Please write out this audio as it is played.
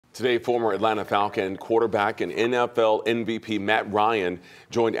Today, former Atlanta Falcon quarterback and NFL MVP Matt Ryan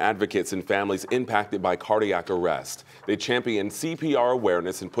joined advocates and families impacted by cardiac arrest. They championed CPR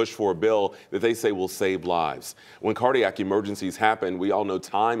awareness and pushed for a bill that they say will save lives. When cardiac emergencies happen, we all know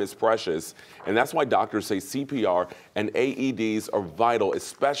time is precious, and that's why doctors say CPR and AEDs are vital,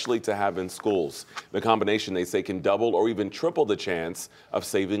 especially to have in schools. The combination, they say, can double or even triple the chance of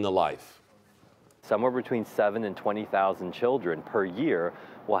saving a life. Somewhere between 7,000 and 20,000 children per year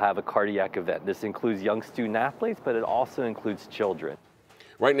will have a cardiac event. This includes young student athletes, but it also includes children.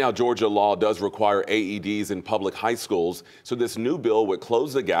 Right now, Georgia law does require AEDs in public high schools, so this new bill would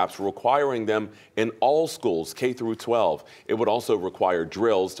close the gaps, requiring them in all schools, K through 12. It would also require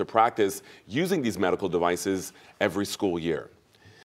drills to practice using these medical devices every school year.